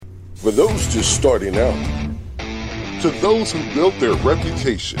For those just starting out, to those who built their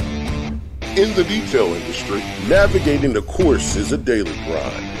reputation. In the detail industry, navigating the course is a daily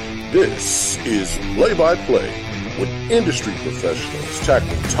grind. This is Play-by-Play, with industry professionals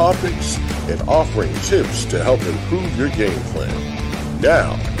tackling topics and offering tips to help improve your game plan.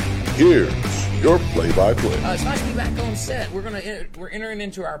 Now, here's your play-by-play. It's nice to be back on set. We're entering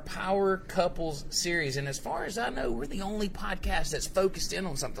into our Power Couples series, and as far as I know, we're the only podcast that's focused in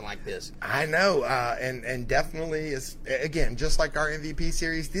on something like this. I know, and definitely is, again, just like our MVP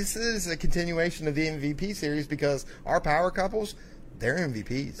series, this is a continuation of the MVP series because our Power Couples, they're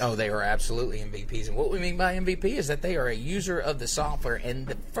MVPs. Oh, they are absolutely MVPs. And what we mean by MVP is that they are a user of the software. And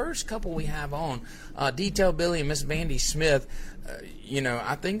the first couple we have on, Detail Billy and Miss Vandy Smith,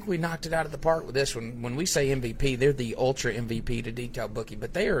 I think we knocked it out of the park with this one. When we say MVP, they're the ultra MVP to Detail Bookie.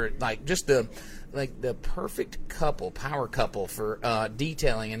 But they are like just the perfect couple, power couple for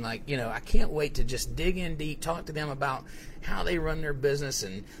detailing. And I can't wait to just dig in deep, talk to them about how they run their business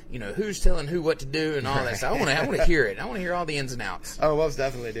and who's telling who what to do and all that stuff. I want to hear it. I want to hear all the ins and outs. Oh, most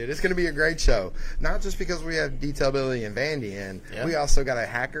definitely, dude. It's going to be a great show. Not just because we have Detail Billy and Vandy in. Yep. We also got a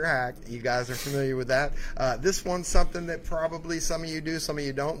hacker hack. You guys are familiar with that. This one's something that probably some of you do, some of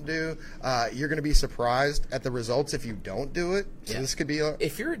you don't do. You're going to be surprised at the results if you don't do it. So this could be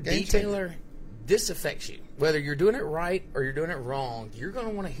if you're a detailer, this affects you. Whether you're doing it right or you're doing it wrong, you're going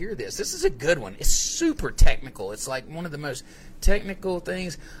to want to hear this. This is a good one. It's super technical. It's like one of the most technical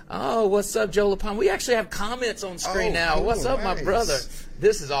things. Oh, what's up, Joe LaPalma? We actually have comments on screen now. Cool, what's up, nice. My brother?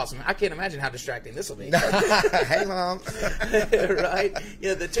 This is awesome. I can't imagine how distracting this will be. Hey, Mom. Right?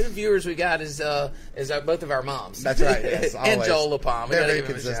 The two viewers we got is both of our moms. That's right. Yes, and Joel LaPalma. They're very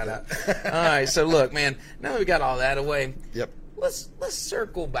consistent. All right, so look, man, now that we got all that away, Yep. Let's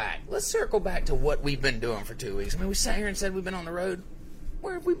circle back. Let's circle back to what we've been doing for 2 weeks. I mean, we sat here and said we've been on the road.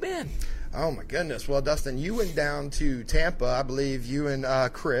 Where have we been? Oh, my goodness. Well, Dustin, you went down to Tampa, I believe, you and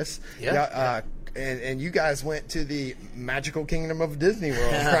Chris. Yeah. And you guys went to the magical kingdom of Disney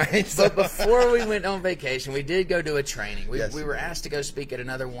World, right? But before we went on vacation, we did go do a training. We Yes. were asked to go speak at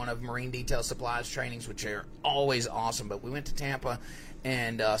another one of Marine Detail Supplies trainings, which are always awesome. But we went to Tampa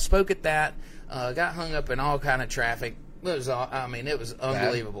and spoke at that, got hung up in all kind of traffic. It was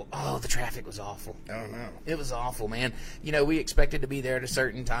unbelievable. Oh, the traffic was awful. I don't know. It was awful, man. We expected to be there at a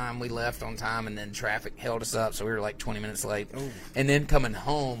certain time. We left on time, and then traffic held us up, so we were like 20 minutes late. Ooh. And then coming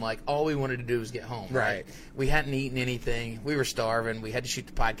home, like all we wanted to do was get home. Right. We hadn't eaten anything. We were starving. We had to shoot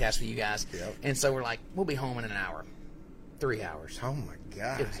the podcast for you guys. Yep. And so we're like, we'll be home in an hour. 3 hours. Oh, my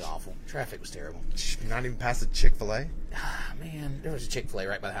gosh. It was awful. Traffic was terrible. Not even past the Chick-fil-A? Man, there was a Chick-fil-A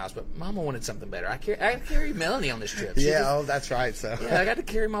right by the house, but Mama wanted something better. I carried Melanie on this trip. That's right. So Yeah, I got to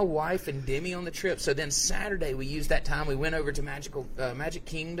carry my wife and Demi on the trip. So then Saturday we used that time. We went over to Magic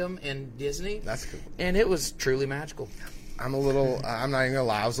Kingdom in Disney. That's cool. And it was truly magical. I'm not even going to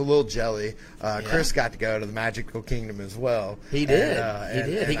lie, I was a little jelly. Chris got to go to the magical kingdom as well. He did.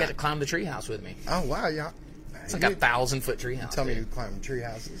 He got I- to climb the treehouse with me. Oh, wow. Yeah. It's like a 1,000-foot treehouse. Tell me you climbed tree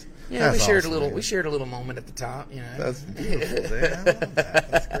houses. Yeah, That's we shared awesome, a little. man. We shared a little moment at the top. That's beautiful, man. I love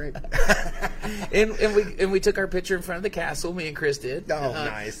that. That's great. and we took our picture in front of the castle. Me and Chris did. Oh,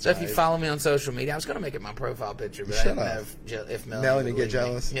 nice. So if you nice. follow me on social media, I was going to make it my profile picture, but I Shut didn't up. know if Melanie would get leave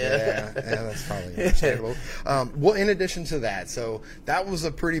jealous? me. Yeah, that's probably understandable. Well, in addition to that, so that was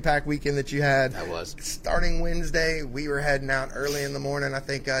a pretty packed weekend that you had. That was. Starting Wednesday, we were heading out early in the morning. I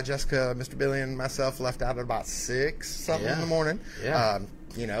think Jessica, Mr. Billy, and myself left out at about 6 in the morning. Yeah.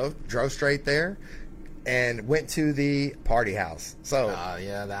 Drove straight there and went to the party house. So the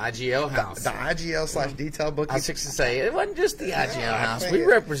IGL house. the IGL / detail booking. I was fixing to say, it wasn't just the IGL house. We man.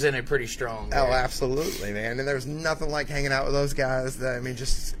 represented pretty strong. Oh, there. absolutely, man. And there's nothing like hanging out with those guys.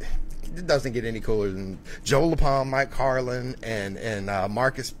 It doesn't get any cooler than Joel LaPalma, Mike Carlin, and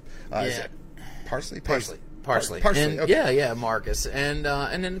Marcus. Is it Parsley? Parsley. Parsley. And, Okay. Yeah, Marcus. And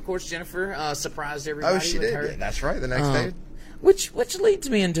then, of course, Jennifer surprised everybody. Oh, she with did. her. Yeah, that's right. The next day. Which leads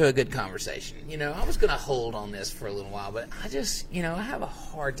me into a good conversation. I was going to hold on this for a little while, but I just, I have a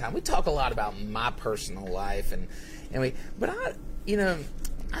hard time. We talk a lot about my personal life,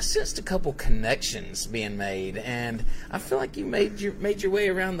 I sensed a couple connections being made, and I feel like you made your way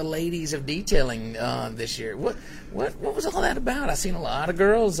around the ladies of detailing this year. What was all that about? I seen a lot of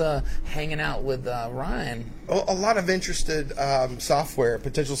girls hanging out with Ryan. A lot of interested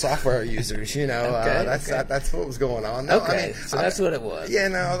potential software users. That's what was going on. No, Okay, so that's what it was. Yeah,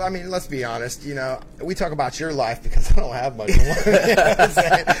 no, I mean, let's be honest. We talk about your life because I don't have much of one. You know what I'm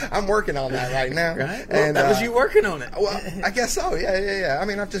saying? I'm working on that right now. Right? Well, And that was you working on it. Well, I guess so. Yeah. I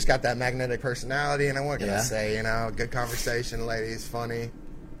mean, I've just got that magnetic personality, and I want to say, good conversation, ladies, funny.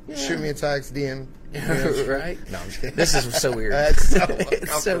 Shoot me a text, DM. Right? No, I'm just kidding. This is so weird.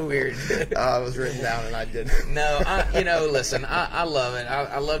 It's so weird. It was written down and I didn't. No, listen, I love it.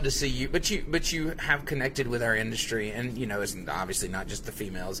 I love to see you, but you have connected with our industry, and it's obviously not just the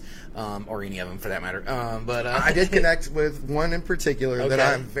females, or any of them for that matter. But I did connect with one in particular that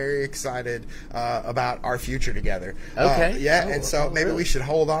Okay. I'm very excited about our future together. Okay. And so maybe really? we should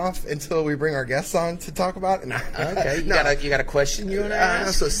hold off until we bring our guests on to talk about it. Okay, you got a question you want to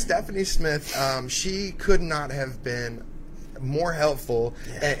ask? So Stephanie Smith, she could not have been more helpful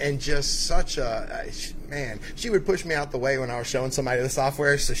and just such a man. She would push me out the way when I was showing somebody the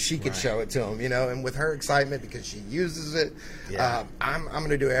software so she could show it to them, and with her excitement because she uses it, I'm going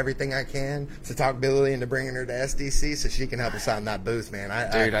to do everything I can to talk Billy into bringing her to SDC so she can help us out in that booth, man.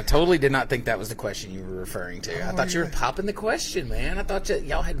 I totally did not think that was the question you were referring to. I thought you were popping the question, man. I thought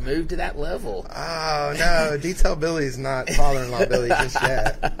y'all had moved to that level. Oh, no. Detail Billy's not father-in-law Billy just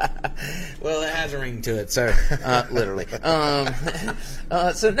yet. Well, it has a ring to it, so literally.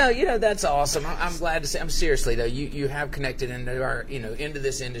 So no, that's awesome. I'm glad to say. I'm seriously though. You have connected into our, into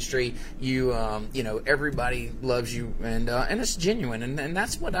this industry. You, everybody loves you, and it's genuine, and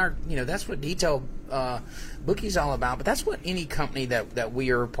that's what that's what Detail Bookie's all about. But that's what any company that we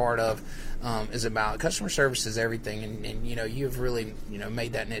are a part of is about. Customer service is everything, and you've really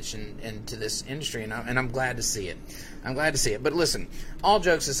made that niche into this industry, and I'm glad to see it. I'm glad to see it. But listen, all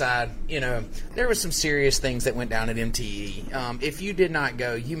jokes aside, there were some serious things that went down at MTE. If you did not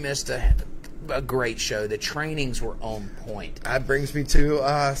go, you missed a great show. The trainings were on point. That brings me to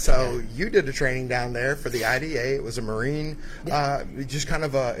you did a training down there for the IDA. It was a Marine, just kind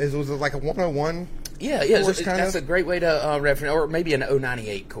of it was like a 101. Yeah, that's a great way to reference, or maybe an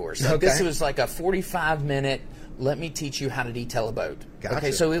 098 course. Like This was like a 45-minute, let me teach you how to detail a boat. Gotcha.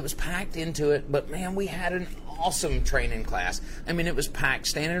 Okay, so it was packed into it, but man, we had an awesome training class. I mean, it was packed,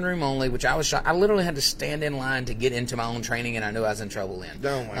 standing room only, which I was shocked. I literally had to stand in line to get into my own training, and I knew I was in trouble then.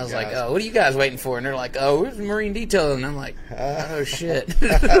 Oh my I was gosh. like, oh, what are you guys waiting for? And they're like, oh, where's Marine Detail? And I'm like, oh, shit.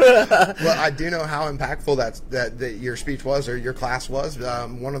 Well, I do know how impactful that your speech was, or your class was.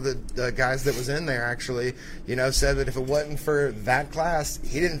 One of the guys that was in there actually, said that if it wasn't for that class,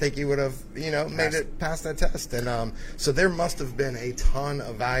 he didn't think he would have, made it past that test. And so there must have been a ton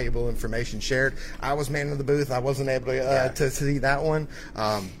of valuable information shared. I was man in the booth. I wasn't able to see that one.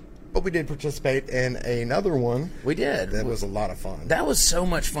 But we did participate in another one. We did. That was a lot of fun. That was so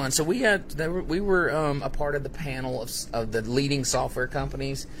much fun. So we were a part of the panel of the leading software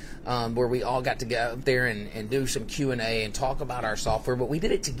companies, where we all got to go up there and do some Q&A and talk about our software. But we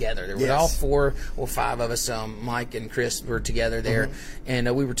did it together. There were all 4 or 5 of us. Mike and Chris were together there,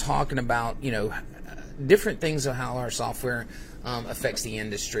 and we were talking about different things of how our software affects the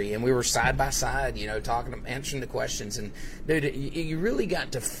industry, and we were side by side, talking, answering the questions, and dude, you really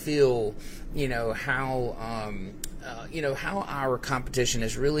got to feel, how our competition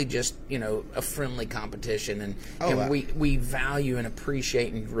is really just, a friendly competition, and we value and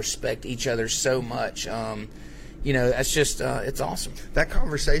appreciate and respect each other so much. That's just it's awesome. That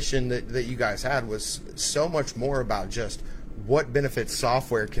conversation that you guys had was so much more about just what benefits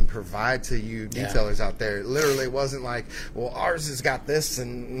software can provide to you detailers out there. It literally wasn't like, well, ours has got this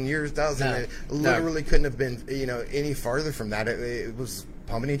and yours doesn't. No. It literally couldn't have been, any farther from that. It was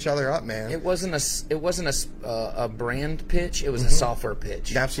pumping each other up, man. It wasn't a brand pitch. It was a software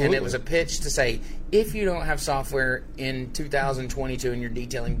pitch. Absolutely. And it was a pitch to say, if you don't have software in 2022 in your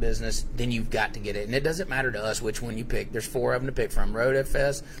detailing business, then you've got to get it. And it doesn't matter to us which one you pick. There's 4 of them to pick from: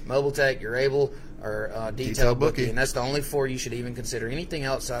 RoadFS, Mobiltech, You're Able, or Detail Bookie. And that's the only 4 you should even consider. Anything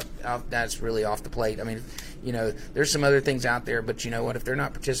else that's really off the plate. I mean, there's some other things out there, but you know what? If they're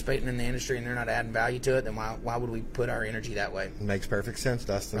not participating in the industry and they're not adding value to it, then why would we put our energy that way? It makes perfect sense,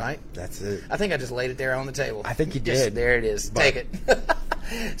 Dustin. Right? That's it. I think I just laid it there on the table. I think you Just, did. there it is. But- Take it.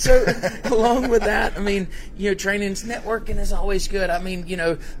 So, along with that, I mean, trainings, networking is always good. I mean,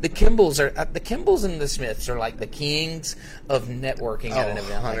 the Kimballs and the Smiths are like the kings of networking at an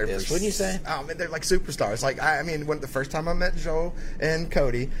event like this. Wouldn't you say? Oh, man, they're like superstars. Like, when the first time I met Joe and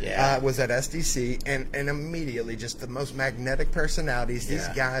Cody was at SDC, and immediately just the most magnetic personalities. These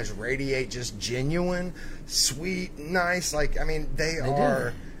guys radiate just genuine, sweet, nice. Like, they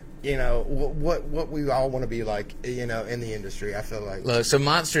are. What we all want to be like, in the industry, I feel like. Look, so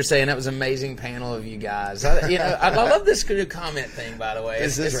Monster saying that was an amazing panel of you guys. I love this new comment thing, by the way.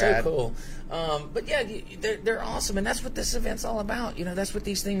 It's rad. So cool. But yeah, they're awesome, and that's what this event's all about. That's what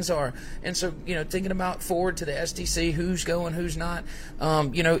these things are. And so, thinking about forward to the SDC, who's going, who's not.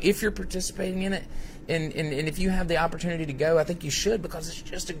 If you're participating in it, And if you have the opportunity to go, I think you should, because it's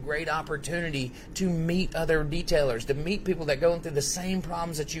just a great opportunity to meet other detailers, to meet people that are going through the same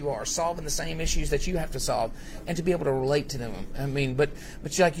problems that you are, solving the same issues that you have to solve, and to be able to relate to them. I mean, but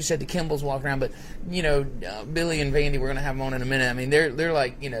like you said, the Kimballs walk around, but, you know, Billy and Vandy, we're going to have them on in a minute. I mean, they're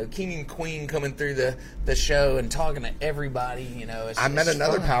like, you know, king and queen coming through the show and talking to everybody, you know. I met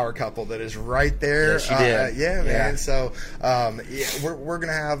another power couple that is right there. Yes, you did. Yeah, man. Yeah. So we're going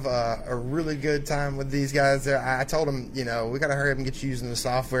to have a really good time with these guys there. I told them, you know, we got to hurry up and get you using the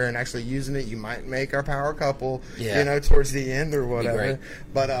software and actually using it. You might make our power couple, you know, towards the end or whatever.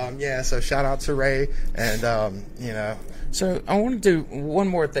 But yeah, so shout out to Ray and you know. So I want to do one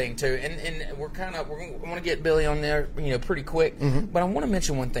more thing too, and we're want to get Billy on there, you know, pretty quick. But I want to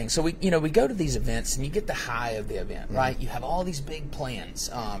mention one thing. So we go to these events and you get the high of the event, right? You have all these big plans,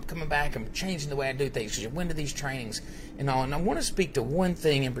 coming back and changing the way I do things because you went to these trainings and all. And I want to speak to one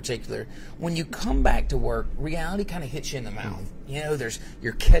thing in particular. When you come back to work, reality kind of hits you in the mouth. You know,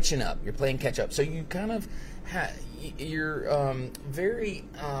 you're catching up, you're playing catch up. So you kind of you're very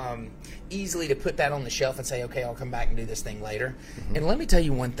easily to put that on the shelf and say, okay, I'll come back and do this thing later. And let me tell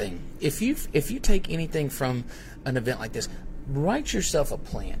you one thing. If you take anything from an event like this, write yourself a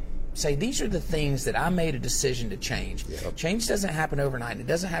plan. Say, these are the things that I made a decision to change. Change doesn't happen overnight. It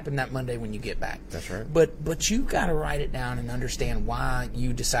doesn't happen that Monday when you get back. That's right. But you got to write it down and understand why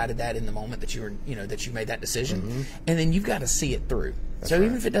you decided that in the moment that you were, you know, that you made that decision. And then you've got to see it through. That's so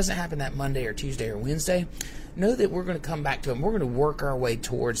even if it doesn't happen that Monday or Tuesday or Wednesday, know that we're going to come back to it and we're going to work our way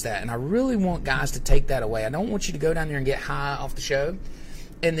towards that. And I really want guys to take that away. I don't want you to go down there and get high off the show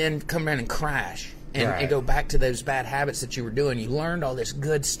and then come around and crash. And go back to those bad habits that you were doing. You learned all this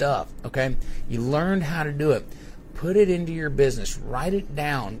good stuff, okay? You learned how to do it. Put it into your business. Write it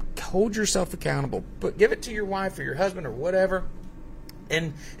down. Hold yourself accountable. Give it to your wife or your husband or whatever.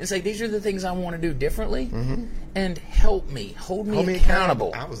 And say, these are the things I want to do differently, and help me. Hold me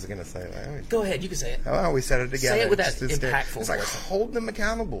accountable. I was going to say that. Go ahead. You can say it. Oh, we said it together. Say it with that impactful voice. It's like, hold them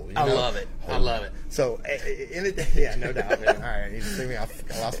accountable. You know? I love it. I love it. So, yeah, no doubt. Man. All right, you just threw me off.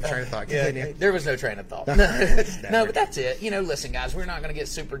 I lost my train of thought. Continue. There was no train of thought. No, but that's it. You know, listen, guys, we're not going to get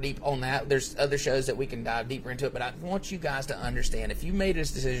super deep on that. There's other shows that we can dive deeper into it, but I want you guys to understand, if you made a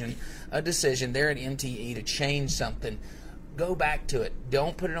decision there at MTE to change something, go back to it.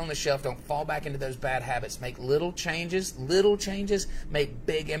 Don't put it on the shelf. Don't fall back into those bad habits. Make little changes. Little changes make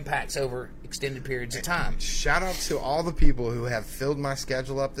big impacts over extended periods of time. Shout out to all the people who have filled my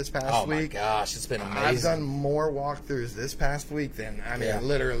schedule up this past week. Oh my gosh, it's been amazing. I've done more walkthroughs this past week than, I mean,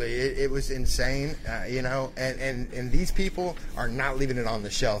 literally, it was insane, you know, and these people are not leaving it on the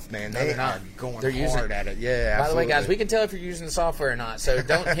shelf, man. They are going hard at it. Yeah, absolutely. By the way, guys, we can tell if you're using the software or not, so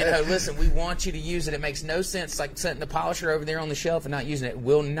don't, you know, listen, we want you to use it. It makes no sense like setting the polisher over there on the shelf and not using it. It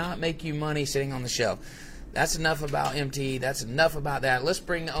will not make you money sitting on the shelf. That's enough about MTE. That's enough about that. Let's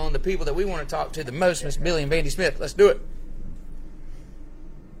bring on the people that we want to talk to the most, Miss Billy and Vandy Smith. Let's do it.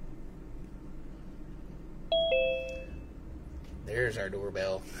 There's our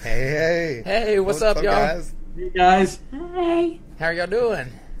doorbell. Hey, what's up, y'all? Guys? Hey, guys. Hey. How are y'all doing?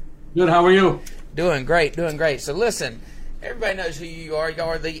 Good, how are you? Doing great. So listen, everybody knows who you are. Y'all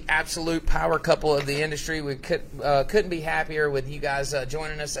are the absolute power couple of the industry. We couldn't be happier with you guys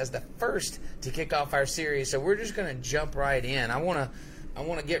joining us as the first to kick off our series. So we're just going to jump right in. I want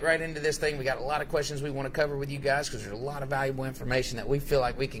to get right into this thing. We got a lot of questions we want to cover with you guys because there's a lot of valuable information that we feel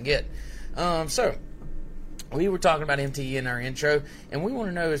like we can get. So we were talking about MTE in our intro, and we want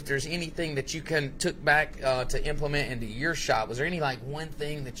to know if there's anything that you took back to implement into your shop. Was there any like one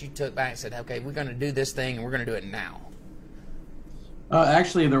thing that you took back and said, okay, we're going to do this thing and we're going to do it now?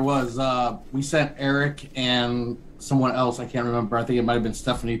 Actually, there was. We sent Eric and someone else, I can't remember, I think it might have been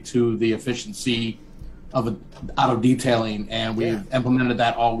Stephanie, to the efficiency of auto detailing, and we've implemented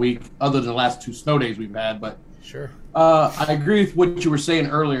that all week, other than the last 2 snow days we've had. But sure, I agree with what you were saying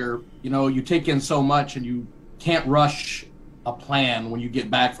earlier. You know, you take in so much and you can't rush a plan when you get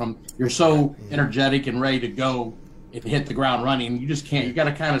back from, you're so energetic and ready to go and hit the ground running. You just can't. You got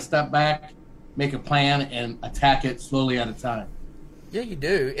to kind of step back, make a plan, and attack it slowly at a time. Yeah, you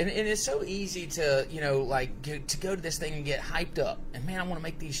do. And it's so easy to, you know, like to go to this thing and get hyped up. And, man, I want to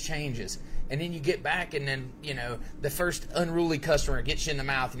make these changes. And then you get back and then, you know, the first unruly customer gets you in the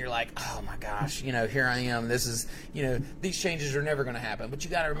mouth and you're like, oh, my gosh, you know, here I am. This is, you know, these changes are never going to happen. But you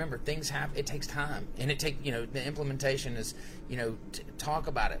got to remember, things happen. It takes time. And you know, the implementation is, you know, talk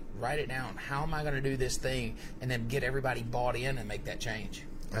about it. Write it down. How am I going to do this thing? And then get everybody bought in and make that change.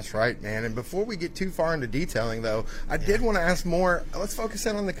 That's right, man. And before we get too far into detailing, though, I did want to ask more. Let's focus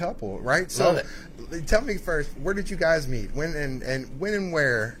in on the couple, right? Love it. Tell me first, where did you guys meet? When and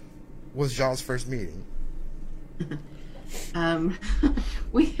where was y'all's first meeting?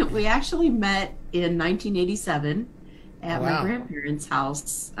 We actually met in 1987 at Wow. my grandparents'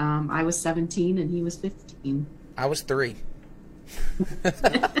 house. I was 17 and he was 15. I was 3.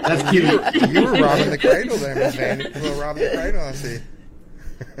 That's cute. You were robbing the cradle there, Miss Vandy. You were robbing the cradle, I see.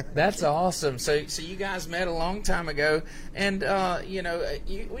 That's awesome. So you guys met a long time ago, and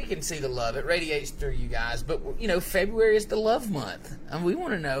we can see the love. It radiates through you guys. But February is the love month, and we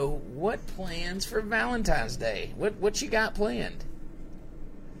want to know what plans for Valentine's Day. What you got planned?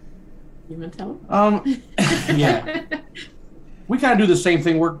 You want to tell him? Yeah. We kind of do the same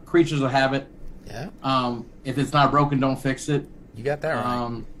thing. We're creatures of habit. Yeah, If it's not broken, don't fix it. you got that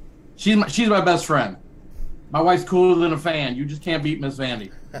right. She's my best friend. My wife's cooler than a fan. You just can't beat Miss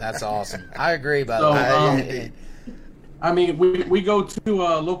Vandy. That's awesome. I agree. By the So, way, I mean, we go to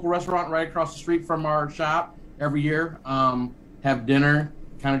a local restaurant right across the street from our shop every year. Have dinner,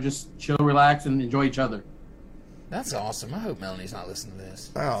 kind of just chill, relax, and enjoy each other. that's awesome. I hope Melanie's not listening to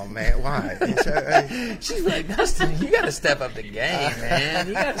this. Oh, man, why? She's like, Dustin, you got to step up the game, man.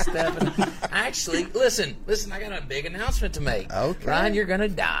 You got to step up. Actually, listen. I got a big announcement to make. Okay. Ryan, you're gonna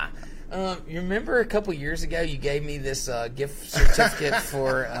die. You remember a couple years ago you gave me this gift certificate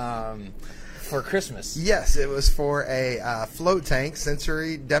for Christmas? Yes, it was for a float tank,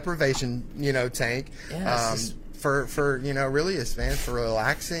 sensory deprivation, tank. Yes. For really it's, man, for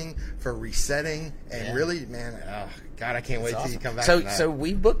relaxing, for resetting, and Yeah. really, man, oh, God, I can't wait till you come back. So tonight. so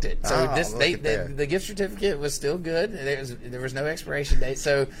we booked it. So Oh, look at that. the gift certificate was still good. There was no expiration date.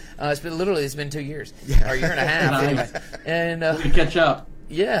 So it's been 2 years or a year and a half. Nice. Anyway. And We catch up.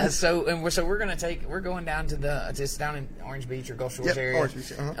 yeah, we're going down to it's down in Orange Beach or Gulf Shores Yep, area. Orange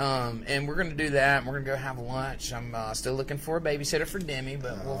Beach, uh-huh. And we're gonna do that. And we're gonna go have lunch. I'm still looking for a babysitter for Demi,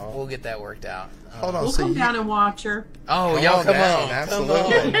 but we'll get that worked out. Hold on, We'll so come you, down and watch her. Oh, Come y'all on come down, on,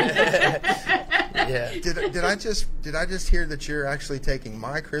 absolutely. Come on. Yeah. did I just hear that you're actually taking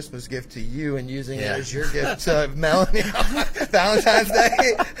my Christmas gift to you and using Yeah. it as your gift to Melanie on Valentine's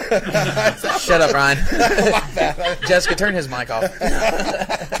Day? Shut up, Ryan. Jessica, turn his mic off.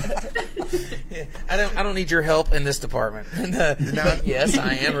 I don't need your help in this department. But yes,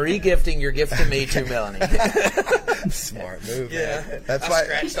 I am regifting your gift to me to Melanie. Smart move, Yeah, man. That's I why.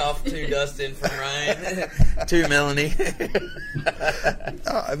 scratched off to Dustin from Ryan to Melanie.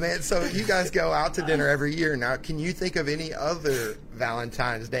 Oh, man, so you guys go out to dinner every year. Now, can you think of any other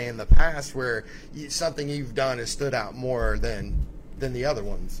Valentine's Day in the past where something you've done has stood out more than the other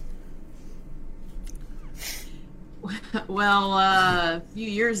ones? Well, a few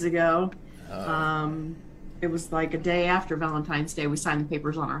years ago, it was like a day after Valentine's Day, we signed the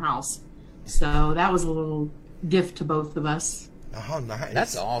papers on our house. So that was a little gift to both of us. Oh, nice.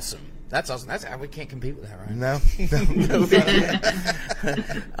 That's awesome. That's we can't compete with that, right? No.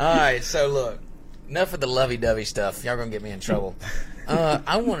 All right, so look, enough of the lovey-dovey stuff. Y'all gonna get me in trouble.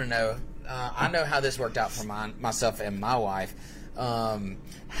 I want to know. I know how this worked out for myself and my wife.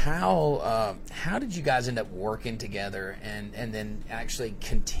 How did you guys end up working together and then actually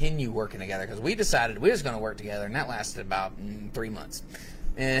continue working together? Because we decided we was going to work together, and that lasted about 3 months.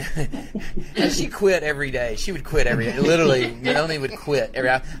 And she quit every day. She would quit every day. Literally, Melanie would quit every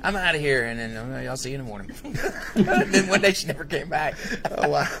day. I'm out of here, and then I'll see you in the morning. And then one day she never came back. Oh,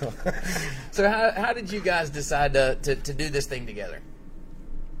 wow. So how did you guys decide to do this thing together?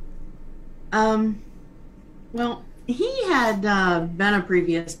 Well, he had been a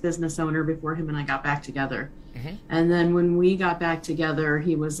previous business owner before him and I got back together. Mm-hmm. And then when we got back together,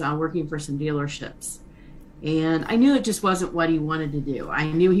 he was working for some dealerships. And I knew it just wasn't what he wanted to do. I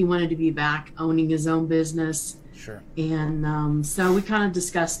knew he wanted to be back owning his own business. Sure. And so we kind of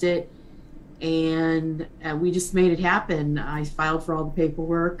discussed it, and we just made it happen. I filed for all the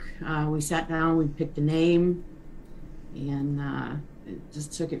paperwork. We sat down, we picked a name, and it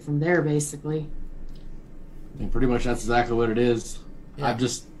just took it from there, basically. And pretty much that's exactly what it is. Yeah. I've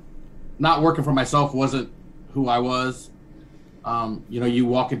just not working for myself wasn't who I was. You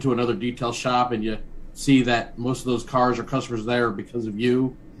walk into another detail shop and you see that most of those cars or customers there because of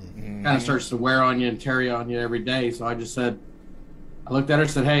you. Mm-hmm. Kind of starts to wear on you and tear you on you every day. So I just said, I looked at her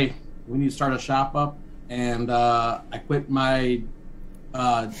and said, hey, we need to start a shop up. And I quit my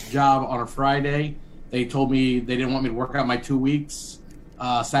job on a Friday. They told me they didn't want me to work out my 2 weeks.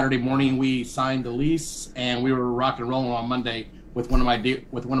 Saturday morning, we signed the lease, and we were rock and rolling on Monday with one of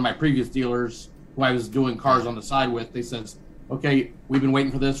my previous dealers who I was doing cars on the side with. They said, "Okay, we've been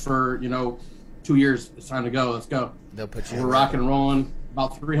waiting for this for 2 years. It's time to go. Let's go." They'll put you. We're rocking and rolling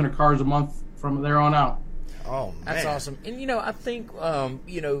about 300 cars a month from there on out. Oh, man. That's awesome. And, you know, I think,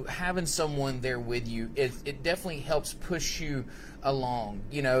 you know, having someone there with you, it definitely helps push you along.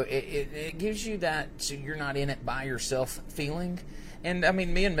 You know, it gives you that so you're not in it by yourself feeling. And, I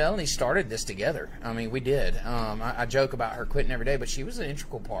mean, me and Melanie started this together. I mean, we did. I joke about her quitting every day, but she was an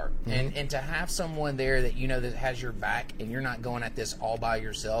integral part. Mm-hmm. And to have someone there that you know that has your back and you're not going at this all by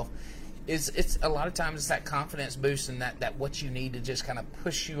yourself, it's a lot of times it's that confidence boost and that what you need to just kind of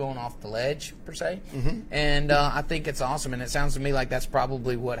push you on off the ledge, per se. Mm-hmm. And I think it's awesome. And it sounds to me like that's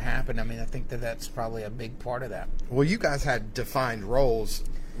probably what happened. I mean, I think that's probably a big part of that. Well, you guys had defined roles,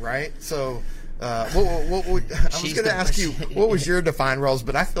 right? So... I was going to ask you, what was your defined roles?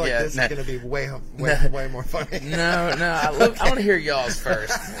 But I feel like this is going to be way more funny. No, I want to hear y'all's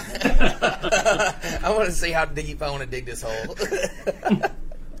first. I want to see how deep I want to dig this hole.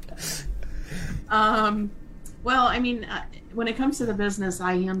 Well, I mean, when it comes to the business,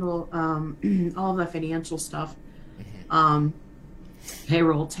 I handle all of the financial stuff,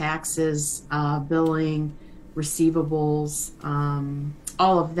 payroll, taxes, billing, receivables,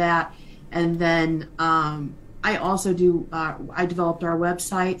 all of that. And then I also do, I developed our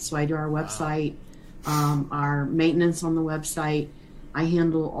website, so I do our website, our maintenance on the website. I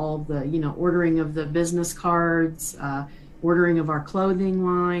handle all the, you know, ordering of the business cards, ordering of our clothing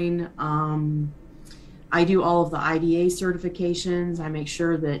line. I do all of the IDA certifications. I make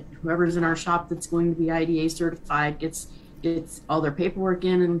sure that whoever's in our shop that's going to be IDA certified gets all their paperwork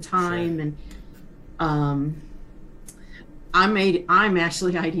in time. Sure. And I'm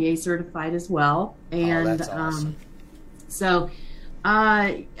actually IDA certified as well, and that's awesome. So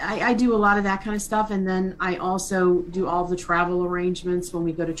I do a lot of that kind of stuff, and then I also do all the travel arrangements when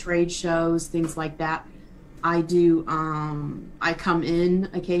we go to trade shows, things like that. I do. I come in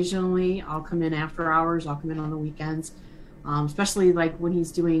occasionally. I'll come in after hours. I'll come in on the weekends, especially like when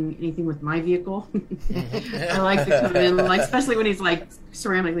he's doing anything with my vehicle. I like to come in, like especially when he's like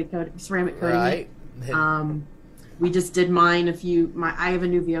ceramic coating. Right. We just did mine I have a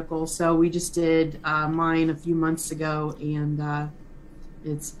new vehicle, so we just did mine a few months ago, and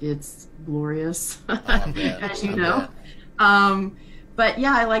it's glorious, as you know. But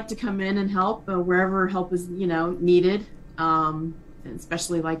yeah, I like to come in and help wherever help is, you know, needed,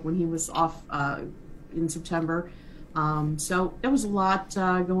 especially like when he was off in September. So there was a lot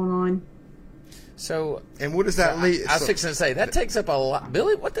going on. So, and what does that lead? I was fixing to say that takes up a lot.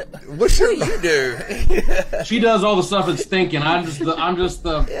 Billy, what do you do? She does all the stuff that's thinking. I'm just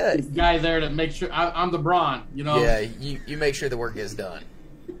the guy there that makes sure I'm the brawn. You know. Yeah, you make sure the work is done.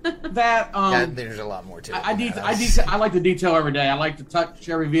 That there's a lot more to it. I like to detail every day. I like to touch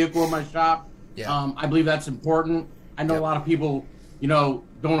every vehicle in my shop. Yeah. I believe that's important. I know a lot of people, you know,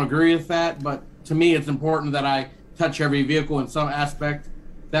 don't agree with that, but to me, it's important that I touch every vehicle in some aspect.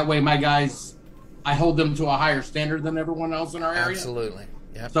 That way, my guys, I hold them to a higher standard than everyone else in our area. Absolutely.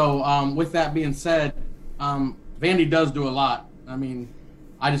 Yep. So with that being said, Vandy does do a lot. I mean,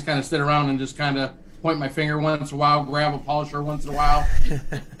 I just kind of sit around and just kind of point my finger once in a while, grab a polisher once in a while.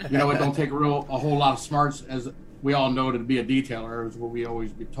 You know, it don't take a whole lot of smarts, as we all know, to be a detailer, is what we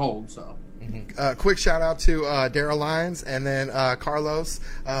always be told. So. Quick shout out to Daryl Lyons and then Carlos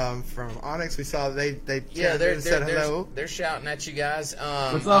from Onyx. We saw they said hello. They're shouting at you guys.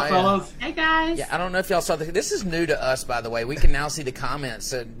 What's up, fellas? Hey guys. Yeah, I don't know if y'all saw this is new to us, by the way. We can now see the comments.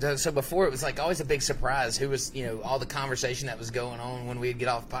 So before it was like always a big surprise who was, you know, all the conversation that was going on when we'd get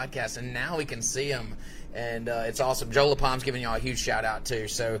off the podcast, and now we can see them. And it's awesome. Joe LaPalm's giving y'all a huge shout out too.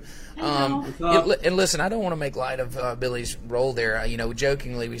 So, and listen, I don't want to make light of Billy's role there. You know,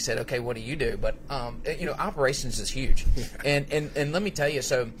 jokingly we said, okay, what do you do? But you know, operations is huge. and let me tell you,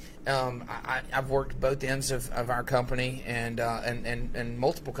 so I've worked both ends of our company and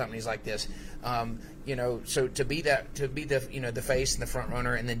multiple companies like this. You know, so to be the you know the face and the front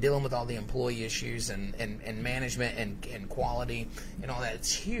runner, and then dealing with all the employee issues and management and quality and all that,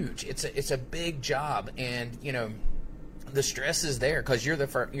 it's huge. It's a big job, and you know the stress is there because you're the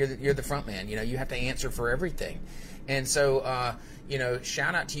front man. You know, you have to answer for everything, and so you know,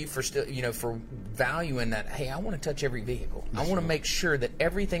 shout out to you for still, you know, for valuing that. Hey, I want to touch every vehicle. I want to make sure that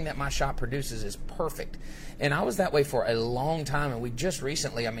everything that my shop produces is perfect. And I was that way for a long time, and we just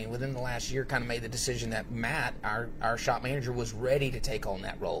recently, I mean, within the last year, kind of made the decision that Matt, our shop manager, was ready to take on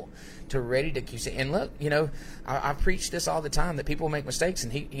that role, ready to QC. And look, you know, I preach this all the time that people make mistakes,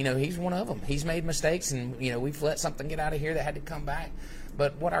 and he, you know, he's one of them. He's made mistakes, and you know, we've let something get out of here that had to come back.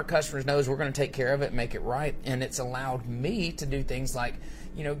 But what our customers know is we're going to take care of it and make it right. And it's allowed me to do things like,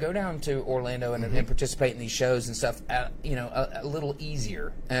 go down to Orlando and participate in these shows and stuff, a little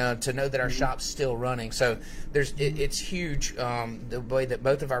easier to know that our shop's still running. So it's huge the way that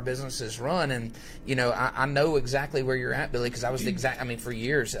both of our businesses run. And, I know exactly where you're at, Billy, because I was for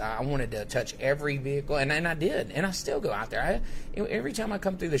years, I wanted to touch every vehicle, and I did. And I still go out there. Every time I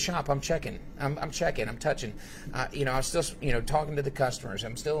come through the shop, I'm checking. I'm checking. I'm touching. I'm still, talking to the customers.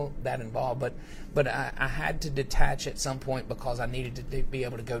 I'm still that involved. But I had to detach at some point because I needed to be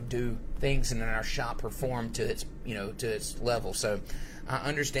able to go do things and then our shop perform to its, to its level. So I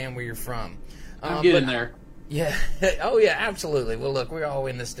understand where you're from. I'm getting there. Yeah. Oh, yeah, absolutely. Well, look, we're all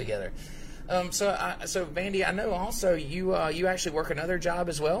in this together. So Vandy, I know also you actually work another job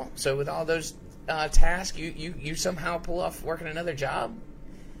as well. So with all those tasks, you somehow pull off working another job?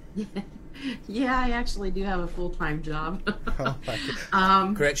 Yeah, I actually do have a full-time job.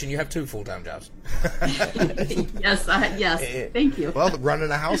 Correction, you have 2 full-time jobs. Yes, thank you. Well, running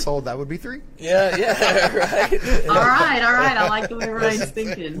a household, that would be 3. Yeah, right. All right. I like the way Ryan's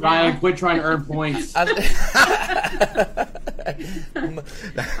thinking. Ryan, quit trying to earn points.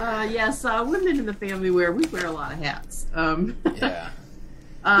 Yes, women in the family we wear a lot of hats. Yeah.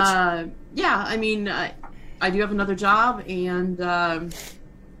 I mean, I do have another job, and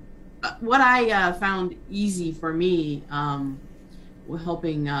what I found easy for me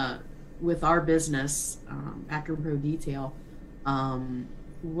helping with our business, Akron Pro Detail,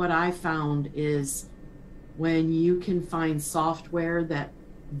 what I found is when you can find software that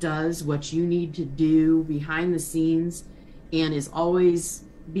does what you need to do behind the scenes and is always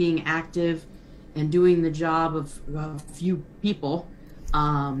being active and doing the job of a few people,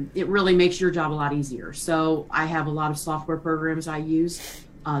 it really makes your job a lot easier. So I have a lot of software programs I use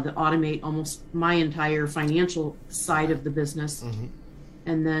that automate almost my entire financial side of the business. Mm-hmm.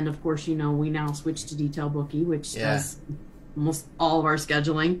 And then, of course, we now switch to Detail Bookie, which does almost all of our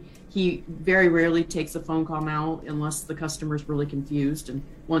scheduling. He very rarely takes a phone call now unless the customer's really confused and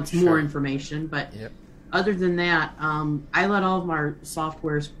wants more information. But other than that, I let all of our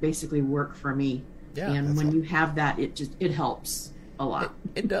softwares basically work for me. Yeah, and when you have that, it helps a lot.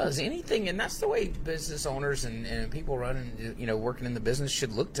 It does. Anything, and that's the way business owners and people running, working in the business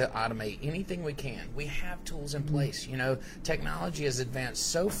should look to automate anything we can. We have tools in place. Technology has advanced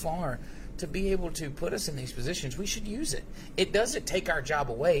so far to be able to put us in these positions. We should use it. It doesn't take our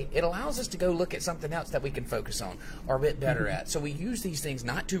job away. It allows us to go look at something else that we can focus on or a bit better at. So we use these things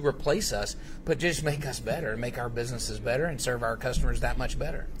not to replace us, but just make us better and make our businesses better and serve our customers that much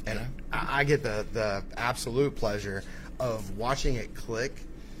better. And I get the absolute pleasure of watching it click,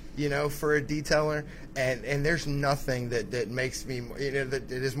 for a detailer, and there's nothing that makes me, that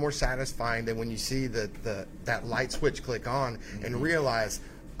it is more satisfying than when you see that light switch click on and realize,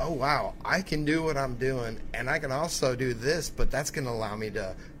 oh wow, I can do what I'm doing, and I can also do this, but that's going to allow me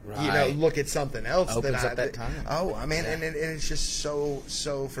to, look at something else. Opens up that time. Oh, I mean, and it's just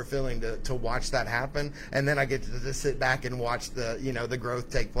so fulfilling to watch that happen, and then I get to sit back and watch the the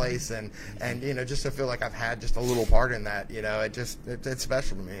growth take place, and just to feel like I've had just a little part in that. It's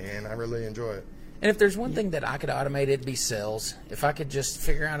special to me, and I really enjoy it. And if there's one thing that I could automate, it'd be sales. If I could just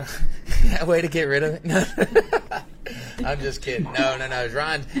figure out a way to get rid of it. No. I'm just kidding. No.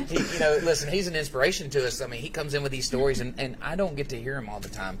 Ryan, listen, he's an inspiration to us. I mean, he comes in with these stories, and I don't get to hear him all the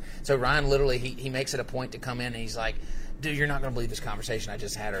time. So Ryan literally, he makes it a point to come in, and he's like, dude, you're not going to believe this conversation I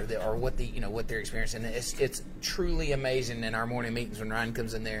just had, or what what they're experiencing. And it's truly amazing in our morning meetings when Ryan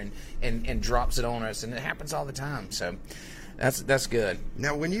comes in there and drops it on us, and it happens all the time. So that's good.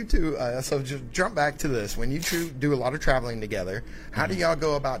 Now, when you two, so just jump back to this. When you two do a lot of traveling together, how do y'all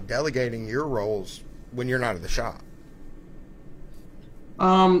go about delegating your roles when you're not at the shop?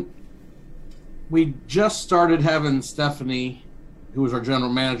 We just started having Stephanie, who was our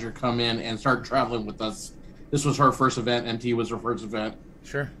general manager, come in and start traveling with us. This was her first event. MT was her first event.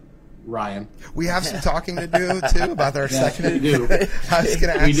 Sure. Ryan. We have some talking to do too about our second. We do. I was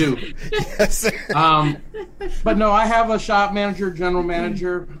going to ask. We do. Yes, sir. But no, I have a shop manager, general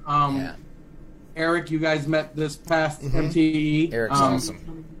manager. Eric, you guys met this past MTE. Eric's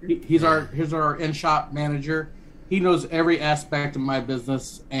awesome. He's our in-shop manager. He knows every aspect of my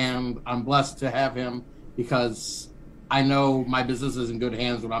business, and I'm blessed to have him because I know my business is in good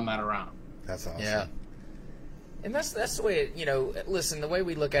hands when I'm not around. That's awesome. Yeah. And that's the way, listen, the way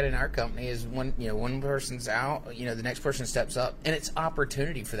we look at it in our company is when, one person's out, the next person steps up, and it's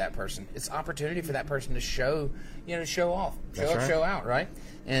opportunity for that person. It's opportunity for that person to show off, show out, right?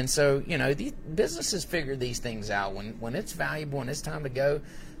 And so, the businesses figure these things out. When it's valuable and it's time to go,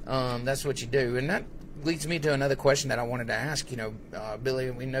 that's what you do. And that leads me to another question that I wanted to ask.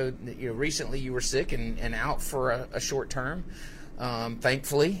 Billy, we know that, recently you were sick and out for a short term.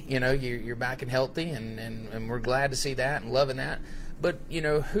 Thankfully, you're back and healthy, and we're glad to see that and loving that. But,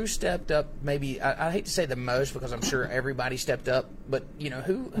 who stepped up maybe, I hate to say the most because I'm sure everybody stepped up, but,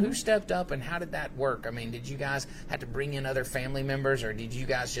 who stepped up and how did that work? I mean, did you guys have to bring in other family members or did you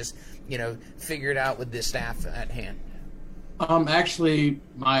guys just, figure it out with the staff at hand? Actually,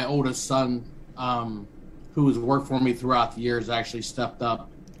 my oldest son, who has worked for me throughout the years, actually stepped up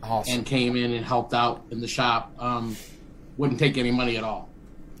and came in and helped out in the shop. Wouldn't take any money at all.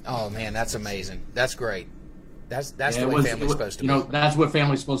 Oh, man, that's amazing. That's great. That's the way family's supposed to be. That's what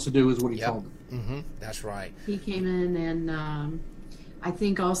family's supposed to do is what he told them. Mm-hmm. That's right. He came in and I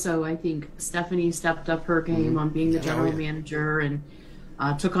think Stephanie stepped up her game on being the general manager and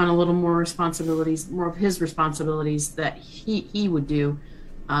took on a little more responsibilities, more of his responsibilities that he would do.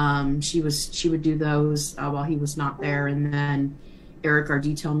 She would do those while he was not there. And then Eric, our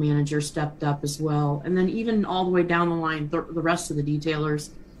detail manager, stepped up as well. And then even all the way down the line, the rest of the detailers,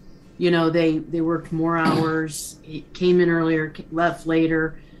 they worked more hours, came in earlier, left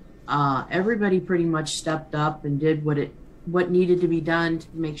later. Everybody pretty much stepped up and did what needed to be done to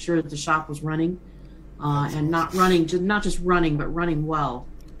make sure that the shop was running, and not just running, but running well.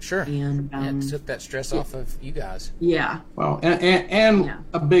 Sure. And took that stress off of you guys. Yeah. Well, and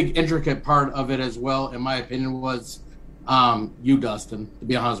a big intricate part of it as well, in my opinion, was you, Dustin. To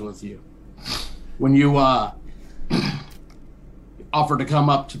be honest with you, when you offered to come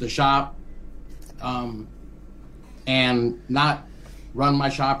up to the shop and not run my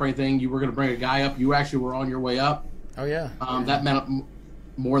shop or anything, you were going to bring a guy up. You actually were on your way up. Oh, yeah. That meant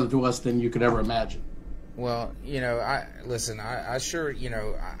more to us than you could ever imagine. Well, I sure,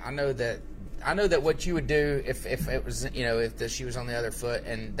 I know that what you would do if it was, if she was on the other foot,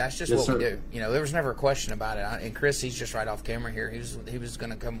 and that's just what we do. There was never a question about it. And Chris, he's just right off camera here. He was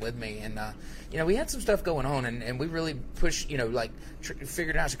going to come with me, and we had some stuff going on, and we really pushed,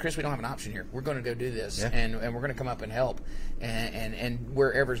 figured out. So Chris, we don't have an option here. We're going to go do this, and we're going to come up and help, and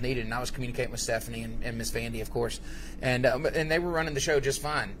wherever's needed. And I was communicating with Stephanie and Miss Vandy, of course, and they were running the show just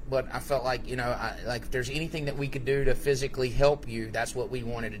fine. But I felt like, if there's anything that we could do to physically help you, that's what we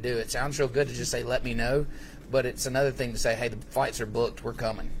wanted to do. It sounds real good to just say, let me know, but it's another thing to say, hey, the flights are booked, we're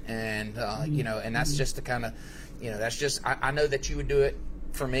coming. And and that's just the kind of, that's just, I know that you would do it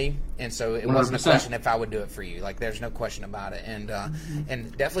for me, and so it 100%. Wasn't a question if I would do it for you. Like, there's no question about it, and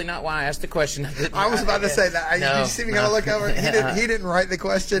definitely not why I asked the question. I was about to say that. You see me look over. He didn't write the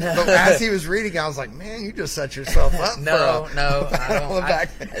question, but as he was reading, I was like, man, you just set yourself up. No, I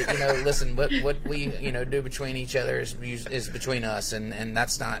don't. Listen, what we do between each other is between us, and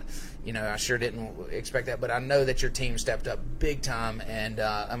that's not. I sure didn't expect that, but I know that your team stepped up big time, and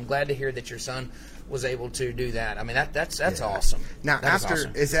I'm glad to hear that your son was able to do that. I mean, that's awesome. Now,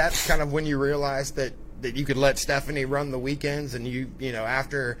 is that kind of when you realized that you could let Stephanie run the weekends, and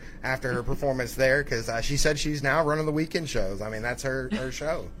after her performance there, because she said she's now running the weekend shows. I mean, that's her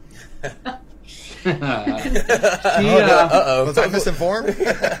show. Was I misinformed?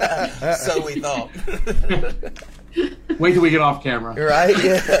 So we thought. Wait till we get off camera. Right?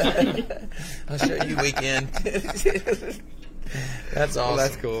 Yeah. I'll show you weekend. That's awesome. Well,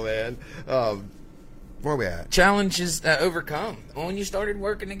 that's cool, man. Where are we at? Challenges overcome when you started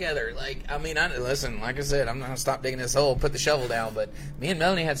working together. Listen, like I said, I'm not going to stop digging this hole, put the shovel down, but me and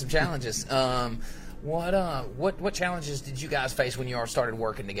Melanie had some challenges. What challenges did you guys face when you all started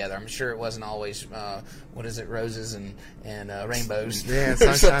working together? I'm sure it wasn't always roses and rainbows,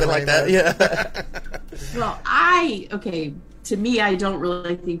 something like that. Yeah. Well, to me, I don't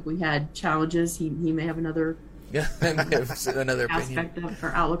really think we had challenges. He may have another aspect of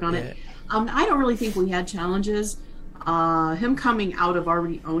or outlook on it. I don't really think we had challenges. Him coming out of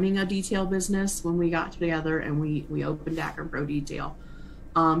already owning a detail business when we got together and we opened Akron Pro Detail.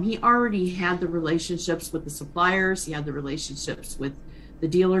 He already had the relationships with the suppliers. He had the relationships with the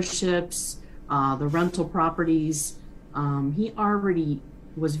dealerships, the rental properties. He already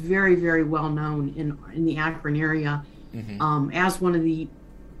was very, very well known in the Akron area as one of the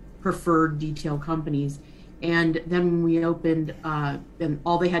preferred detail companies. And then when we opened, and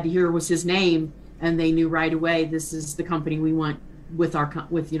all they had to hear was his name, and they knew right away this is the company we want with our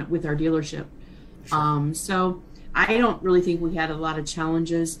dealership. Sure. So I don't really think we had a lot of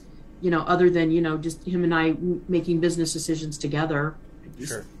challenges, other than just him and I making business decisions together.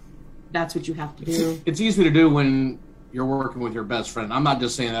 Sure. That's what you have to do. It's easy to do when you're working with your best friend. I'm not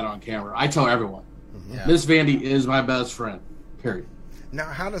just saying that on camera. I tell everyone, Miss Vandy is my best friend. Period. Now,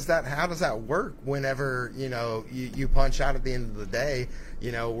 how does that work whenever, you punch out at the end of the day?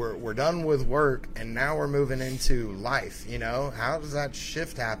 We're done with work and now we're moving into life. How does that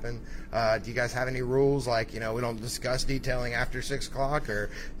shift happen? Do you guys have any rules like, we don't discuss detailing after 6 o'clock, or,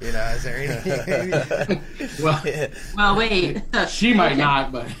 is there any? Well, wait. She might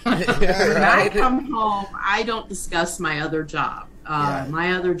not, but When I come home, I don't discuss my other job.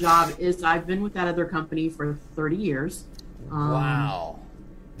 My other job is I've been with that other company for 30 years. Wow.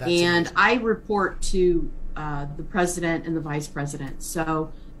 That's and amazing. I report to the president and the vice president.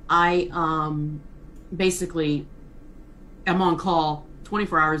 So I basically am on call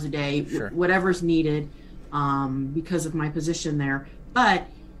 24 hours a day, Sure. whatever's needed, because of my position there. But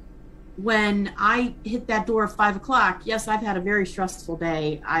when I hit that door at 5 o'clock, yes, I've had a very stressful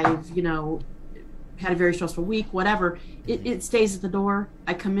day. I've, had a very stressful week, whatever. It stays at the door.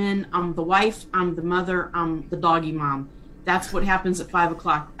 I come in, I'm the wife, I'm the mother, I'm the doggy mom. That's what happens at 5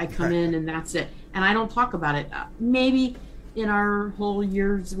 o'clock. I come in and that's it. And I don't talk about it. Maybe in our whole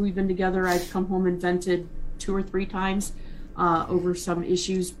years we've been together, I've come home and vented 2 or 3 times over some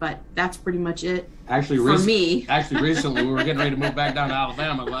issues, but that's pretty much it. actually, For me. Actually, recently we were getting ready to move back down to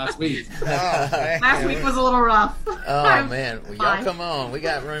Alabama last week. Last week was a little rough. Oh man, well, y'all Fine. come on. We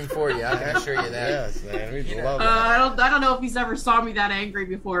got room for you. I can assure you that. Yes, man. We love I don't know if he's ever saw me that angry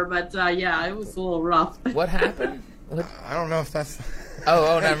before, but yeah, it was a little rough. What happened? What? I don't know if that's.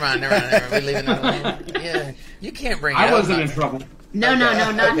 Oh, never mind. We're leaving that alone. Yeah, you can't bring. it I up. wasn't in trouble. No, not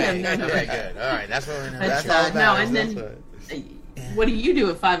him. No, Okay, no. good. All right, that's what we know. But, That's all that no, matters, and then what do you do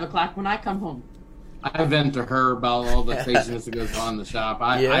at 5 o'clock when I come home? I vent to her about all the craziness that goes on in the shop.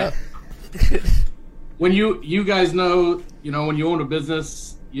 Yeah. When you guys know, when you own a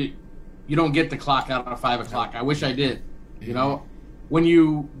business, you don't get the clock out at 5 o'clock. I wish I did. When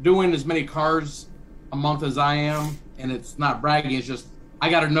you doing as many cars a month as I am, and it's not bragging, it's just I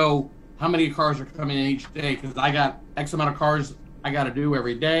got to know how many cars are coming in each day, because I got X amount of cars I got to do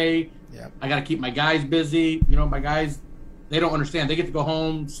every day. Yep. I got to keep my guys busy. My guys, they don't understand. They get to go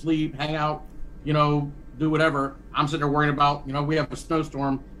home, sleep, hang out, do whatever. I'm sitting there worrying about, we have a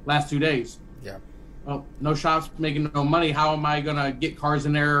snowstorm last 2 days. Yeah. Well, no shop's making no money. How am I going to get cars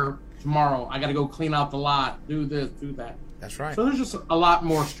in there tomorrow? I got to go clean out the lot, do this, do that. That's right. So there's just a lot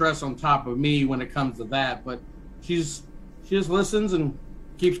more stress on top of me when it comes to that. But she just listens and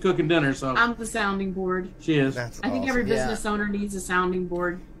keeps cooking dinner. So I'm the sounding board. she is. That's I think awesome. every business owner needs a sounding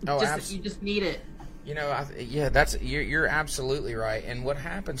board. Oh, You just need it. You're absolutely right. And what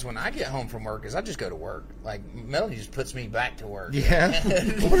happens when I get home from work is I just go to work. Like Melanie just puts me back to work. Yeah.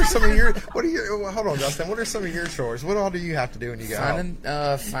 Hold on, Justin. What are some of your chores? What all do you have to do when you go home?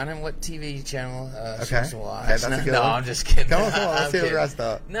 Finding what TV channel she Okay. wants to watch. Okay, that's a good no, one. I'm just kidding. Come on, let's I'm hear the kidding. rest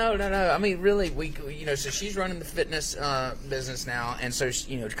of it. No. I mean, really, so she's running the fitness business now, and so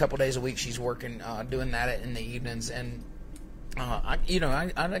a couple days a week she's working, doing that in the evenings, and I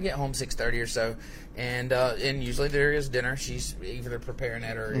get home 6:30 or so, and usually there is dinner. She's either preparing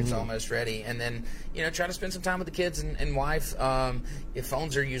it or it's almost ready, and then try to spend some time with the kids and wife. If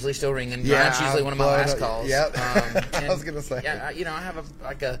phones are usually still ringing, Grant's usually one of my last calls. Yep. And, I was gonna say. yeah, I have a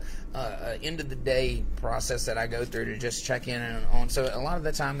end of the day process that I go through to just check in and on. So a lot of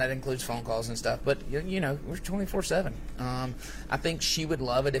the time that includes phone calls and stuff. But we're 24/7. I think she would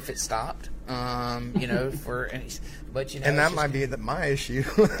love it if it stopped. But And that might be my issue.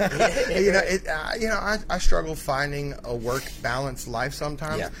 I struggle finding a work balanced life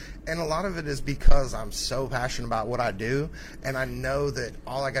sometimes. Yeah. And a lot of it is because I'm so passionate about what I do, and I know that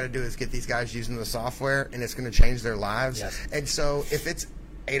all I got to do is get these guys using the software, and it's going to change their lives. Yes. And so if it's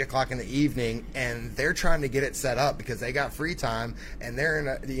 8 o'clock in the evening and they're trying to get it set up because they got free time and they're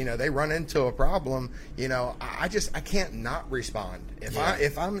in they run into a problem, I can't not respond.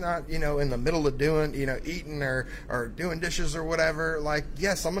 If I'm not, in the middle of doing, eating or doing dishes or whatever, like,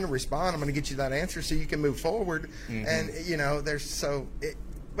 yes, I'm going to respond. I'm going to get you that answer so you can move forward. Mm-hmm. And,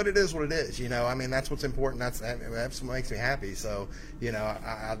 but it is what it is, that's what's important. That's what makes me happy. So,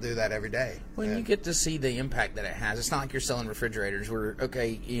 I'll do that every day. When you get to see the impact that it has, it's not like you're selling refrigerators where,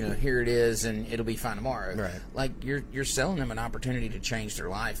 okay, here it is and it'll be fine tomorrow. Right. Like you're selling them an opportunity to change their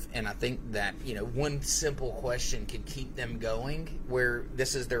life. And I think that, one simple question could keep them going where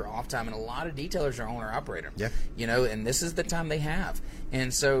this is their off time. And a lot of detailers are owner operator. Yeah. And this is the time they have.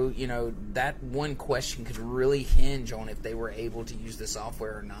 And so, that one question could really hinge on if they were able to use the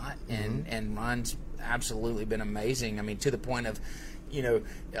software or not. And mine's absolutely been amazing. I mean, to the point of, you know,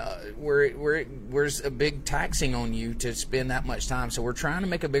 where's a big taxing on you to spend that much time. So we're trying to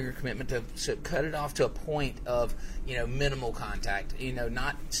make a bigger commitment to cut it off to a point of, you know, minimal contact, you know,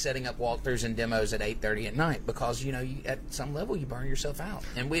 not setting up walkthroughs and demos at 8:30 at night, because, you know, at some level you burn yourself out.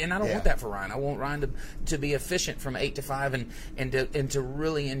 And I don't want that for Ryan. I want Ryan to be efficient from 8 to 5 and to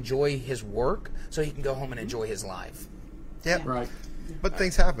really enjoy his work so he can go home and enjoy his life. Yep. Right. But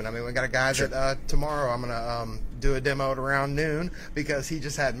things happen. I mean, we got a guy that tomorrow I'm going to do a demo at around noon because he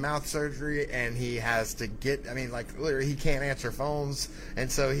just had mouth surgery and he has to get, I mean, like, literally he can't answer phones.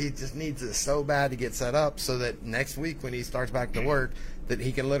 And so he just needs it so bad to get set up so that next week when he starts back to work, that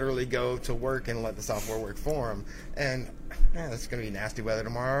he can literally go to work and let the software work for him. And it's going to be nasty weather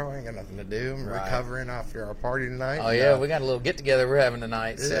tomorrow. I ain't got nothing to do. I'm recovering after our party tonight. Oh, yeah, we got a little get-together we're having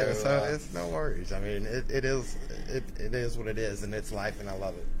tonight. Yeah, so it's no worries. I mean, it is what it is, and it's life, and I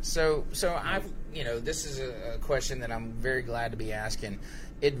love it. So I've, you know, this is a question that I'm very glad to be asking.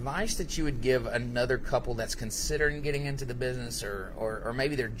 Advice that you would give another couple that's considering getting into the business, or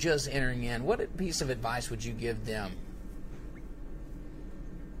maybe they're just entering in, what piece of advice would you give them?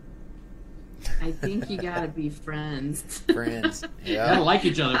 I think you got to be friends. Friends. You gotta like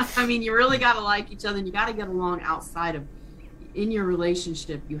each other. I mean, you really got to like each other, and you got to get along outside of, in your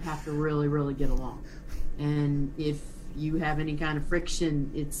relationship, you have to really, really get along. And if you have any kind of friction,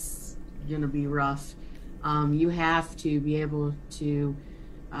 it's going to be rough. You have to be able to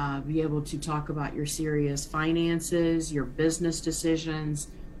talk about your serious finances, your business decisions,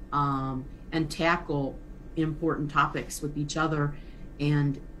 and tackle important topics with each other,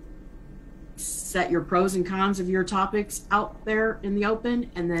 and set your pros and cons of your topics out there in the open,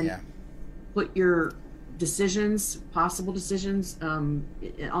 and then put your decisions, possible decisions, on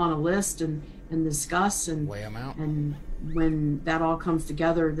a list and discuss and weigh them out. And when that all comes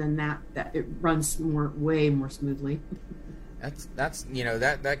together, then that it runs way more smoothly. That's you know,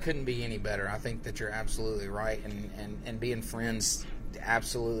 that couldn't be any better. I think that you're absolutely right, and being friends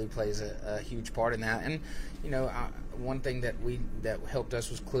absolutely plays a huge part in that. And you know, one thing that helped us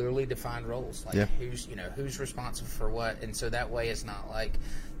was clearly defined roles, like who's responsible for what, and so that way it's not like,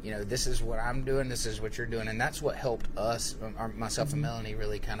 you know, this is what I'm doing, this is what you're doing, and that's what helped us, myself and Melanie,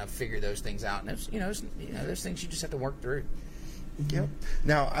 really kind of figure those things out. And it's, there's things you just have to work through. Yep.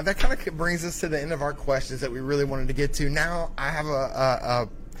 Now, that kind of brings us to the end of our questions that we really wanted to get to. Now, I have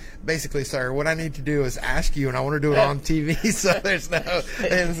basically, sir, what I need to do is ask you, and I want to do it on TV, so there's no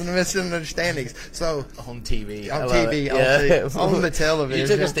misunderstandings. So on TV, on the television. You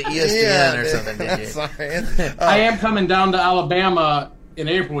took us to ESPN or something, didn't you? Sorry. I am coming down to Alabama in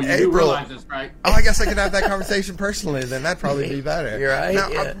April. You do realize this, right? Oh, I guess I could have that conversation personally. Then that'd probably be better. You're right. Now,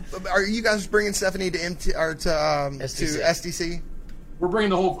 are you guys bringing Stephanie to SDC? We're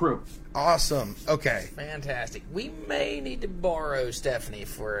bringing the whole crew. Awesome. Okay. Fantastic. We may need to borrow Stephanie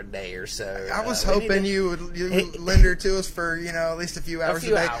for a day or so. I was hoping you would lend her to us for, at least a few hours a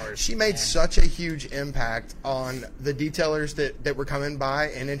day. She made such a huge impact on the detailers that were coming by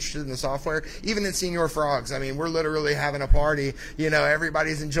and interested in the software. Even in Senior Frogs, I mean, we're literally having a party.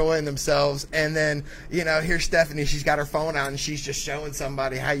 Everybody's enjoying themselves. And then, here's Stephanie. She's got her phone out and she's just showing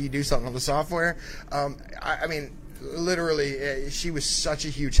somebody how you do something on the software. I mean, literally, she was such a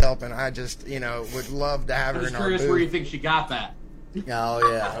huge help, and I just, would love to have her in our booth. I'm curious where you think she got that.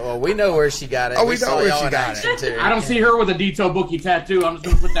 Oh, yeah. Well, we know where she got it. Oh, we know where she got it. Too. I don't see her with a Detail Bookie tattoo. I'm just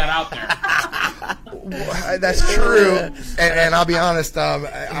going to put that out there. That's true. And I'll be honest,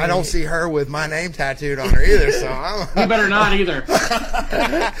 I don't see her with my name tattooed on her either. So You better not either.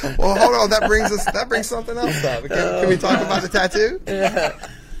 Well, hold on. That brings something else up. Can we talk about the tattoo? Yeah.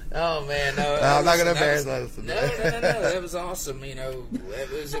 Oh man, no! I'm not gonna embarrass us. No. That was awesome.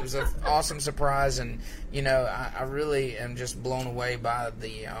 It was an awesome surprise, and I really am just blown away by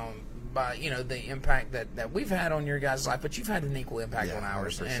the the impact that we've had on your guys' life. But you've had an equal impact on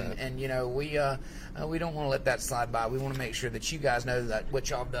ours, 100%. and we don't want to let that slide by. We want to make sure that you guys know that what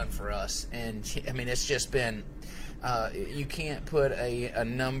y'all have done for us, and I mean it's just been. You can't put a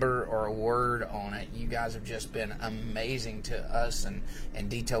number or a word on it. You guys have just been amazing to us and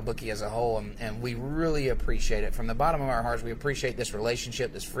Detail Bookie as a whole, and we really appreciate it. From the bottom of our hearts, we appreciate this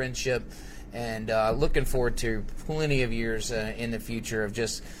relationship, this friendship, and looking forward to plenty of years in the future of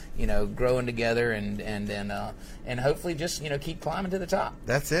just growing together and hopefully just keep climbing to the top.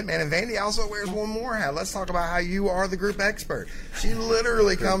 That's it, man. And Vandy also wears one more hat. Let's talk about how you are the group expert. She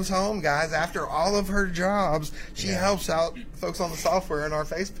literally comes home, guys, after all of her jobs. She helps out folks on the software in our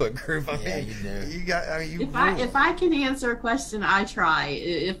Facebook group. I mean, you do. If I can answer a question, I try.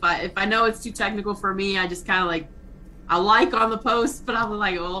 If I know it's too technical for me, I just kind of I like on the post, but I'm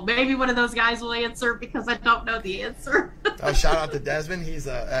like, well, maybe one of those guys will answer because I don't know the answer. Shout out to Desmond. He's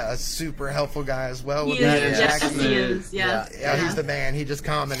a super helpful guy as well. He with is. the Yes, Jackson. he is. Yes. Yeah, he's the man. He just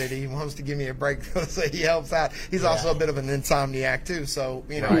commented he wants to give me a break, so he helps out. He's also a bit of an insomniac too, so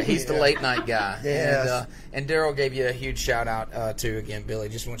you know. Right, he's the late night guy. Yes. And Daryl gave you a huge shout out too. Again, Billy,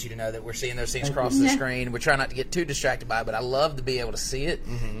 just want you to know that we're seeing those things cross the screen. We're trying not to get too distracted by it, but I love to be able to see it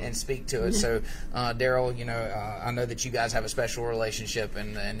and speak to it. So, Daryl, you know, I know that you guys have a special relationship,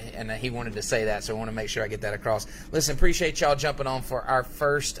 and he wanted to say that, so I want to make sure I get that across. Listen, appreciate y'all jumping on for our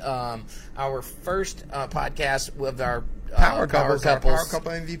first podcast with our Power couples. couples. Power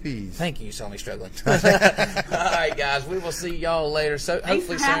couple MVPs. Thank you. You saw me struggling. All right, guys. We will see y'all later. So hopefully for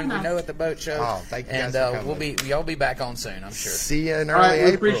soon. having We us. know at the boat show. Oh, thank you guys And for coming. y'all be back on soon, I'm sure. See you in All early right,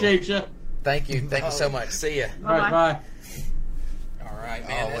 we April. appreciate you. Thank you. Thank you so much. See ya. All right, bye. All right,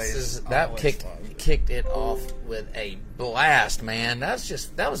 man. Always Kicked fun. kicked it off with a blast, man. That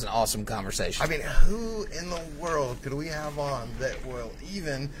was an awesome conversation. I mean, who in the world could we have on that will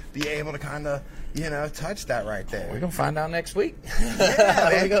even be able to kind of, you know, touch that right there? We're gonna find out next week. Yeah,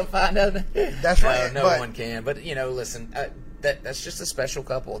 We're man. gonna find out. That's right, No but- one can. But you know, listen. That's just a special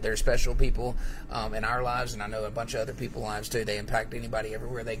couple. They're special people in our lives, and I know a bunch of other people's lives too. They impact anybody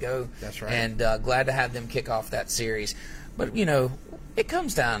everywhere they go. That's right. And glad to have them kick off that series. But you know, it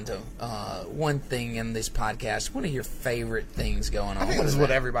comes down to one thing in this podcast. One of your favorite things going on. I think What this is is what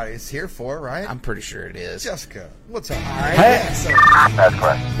that? everybody's here for, right? I'm pretty sure it is. Jessica, what's up? All right. Hey.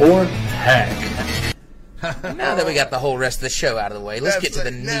 Yeah, so Or heck. Now that we got the whole rest of the show out of the way, let's That's get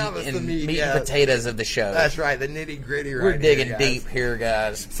to the it. Now meat that's and the meat, meat yeah. and potatoes of the show. that's right, the nitty gritty right We're digging here, guys. deep here,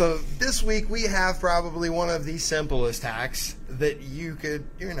 guys. So this week we have probably one of the simplest hacks that you could,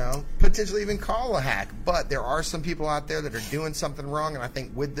 you know, potentially even call a hack. But there are some people out there that are doing something wrong, and I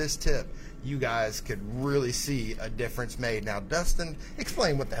think with this tip, you guys could really see a difference made. Now, Dustin,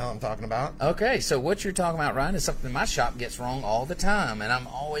 explain what the hell I'm talking about. Okay, so what you're talking about, Ryan, is something my shop gets wrong all the time, and I'm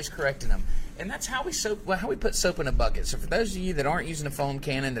always correcting them. And that's how we put soap in a bucket. So for those of you that aren't using a foam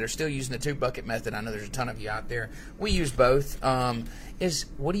cannon, that are still using the 2-bucket method, I know there's a ton of you out there. We use both.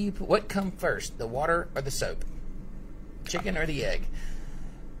 What come first, the water or the soap? Chicken or the egg?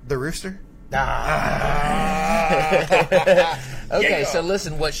 The rooster? Okay, so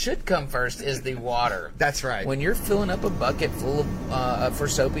listen, what should come first is the water. That's right. When you're filling up a bucket full of for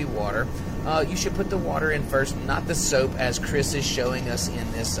soapy water, you should put the water in first, not the soap, as Chris is showing us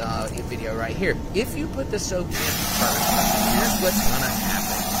in this video right here. If you put the soap in first, here's what's going to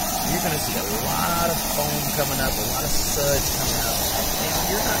happen. You're going to see a lot of foam coming up, a lot of suds coming up, and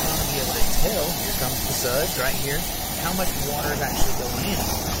you're not going to be able to tell, here comes the suds right here, how much water is actually going in.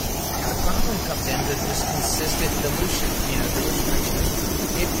 The problem comes into this consistent dilution, ratio.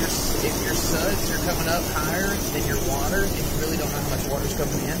 If your suds are coming up higher than your water, and you really don't know how much water's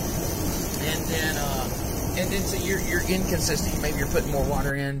coming in, and then so you're inconsistent. Maybe you're putting more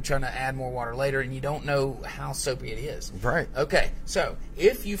water in, trying to add more water later, and you don't know how soapy it is. Right. Okay, so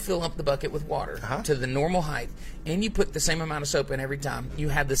if you fill up the bucket with water to the normal height, and you put the same amount of soap in every time, you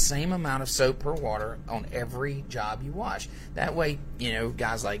have the same amount of soap per water on every job you wash. That way,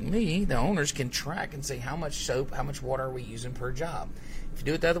 guys like me, the owners, can track and say how much soap, how much water are we using per job. If you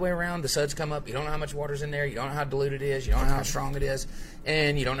do it the other way around, the suds come up, you don't know how much water's in there, you don't know how diluted it is, you don't know how strong it is,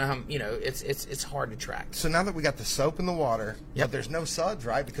 and you don't know how, it's hard to track. So now that we got the soap in the water, but there's no suds,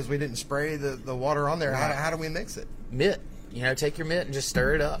 right? Because we didn't spray the water on there. Right. How do we mix it? Mitt. Take your mitt and just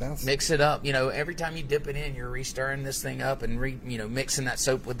stir it up. That's- Mix it up. Every time you dip it in, you're re-stirring this thing up and mixing that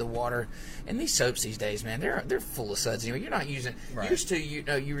soap with the water. And these soaps these days, man, they're full of suds. You're not using. Right. Used to, you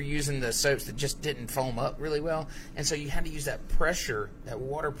were using the soaps that just didn't foam up really well, and so you had to use that pressure, that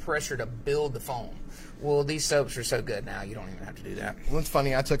water pressure, to build the foam. Well, these soaps are so good now, you don't even have to do that. Well, it's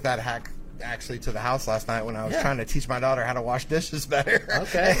funny. I took that hack actually to the house last night when I was trying to teach my daughter how to wash dishes better.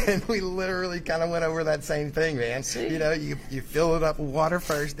 Okay. And we literally kind of went over that same thing, man. See? You fill it up with water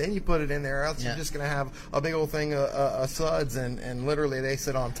first, then you put it in there, or else Yeah. you're just going to have a big old thing of suds, and literally they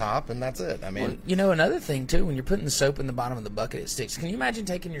sit on top, and that's it. I mean, Another thing too, when you're putting the soap in the bottom of the bucket, it sticks. Can you imagine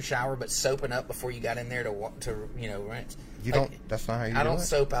taking your shower but soaping up before you got in there to rinse? you don't. That's not how you I do don't it.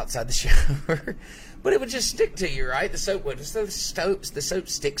 soap outside the shower, but it would just stick to you, right? The soap would. So the soap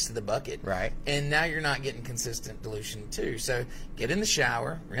sticks to the bucket, Right. And now you're not getting consistent dilution too. So get in the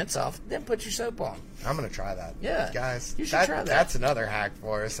shower, rinse off, then put your soap on. I'm going to try that. Yeah. Guys, You should try that. That's another hack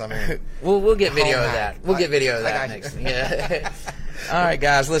for us. I mean, We'll get video Home of hack. that. We'll get video of I that got you. next. Yeah. All right,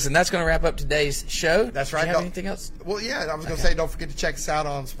 guys. Listen, that's going to wrap up today's show. That's right. Do you have anything else? Well, yeah, I was going to say, don't forget to check us out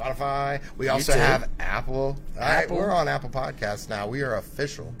on Spotify. We also too. have Apple. All right, Apple. we're on Apple Podcasts now. We are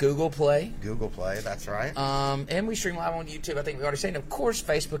official. Google Play. Google Play, that's right. And we stream live on YouTube. I think we already said. And of course,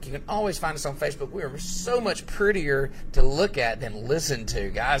 Facebook. You can always find us on Facebook. We are so much prettier to look at than listen to,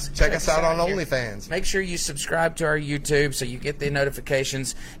 guys. Check us out on here. OnlyFans. Make sure you subscribe to our YouTube so you get the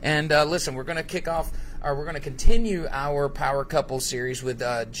notifications. And listen, we're going to kick off, or we're going to continue our Power Couple series with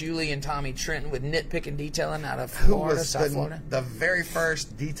Julie and Tommy Trenton with Nitpick and Detailing out of Who Florida, was South Florida. the very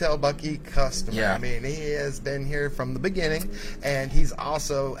first Detail Bucky customer. Yeah. I mean, he has been here from the beginning, and he's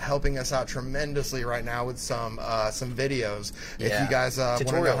also helping us out tremendously right now with some videos. If Yeah. you guys want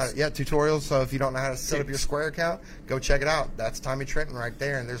to know how Tutorials. tutorials. So if you don't know how to set up your Square account, go check it out. That's Tommy Trenton right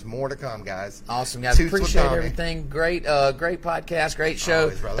there, and there's more to come, guys. Awesome, guys. Toots with Appreciate Tommy. everything. Great podcast, great show.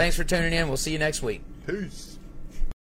 Always, brother. Thanks for tuning in. We'll see you next week. Peace.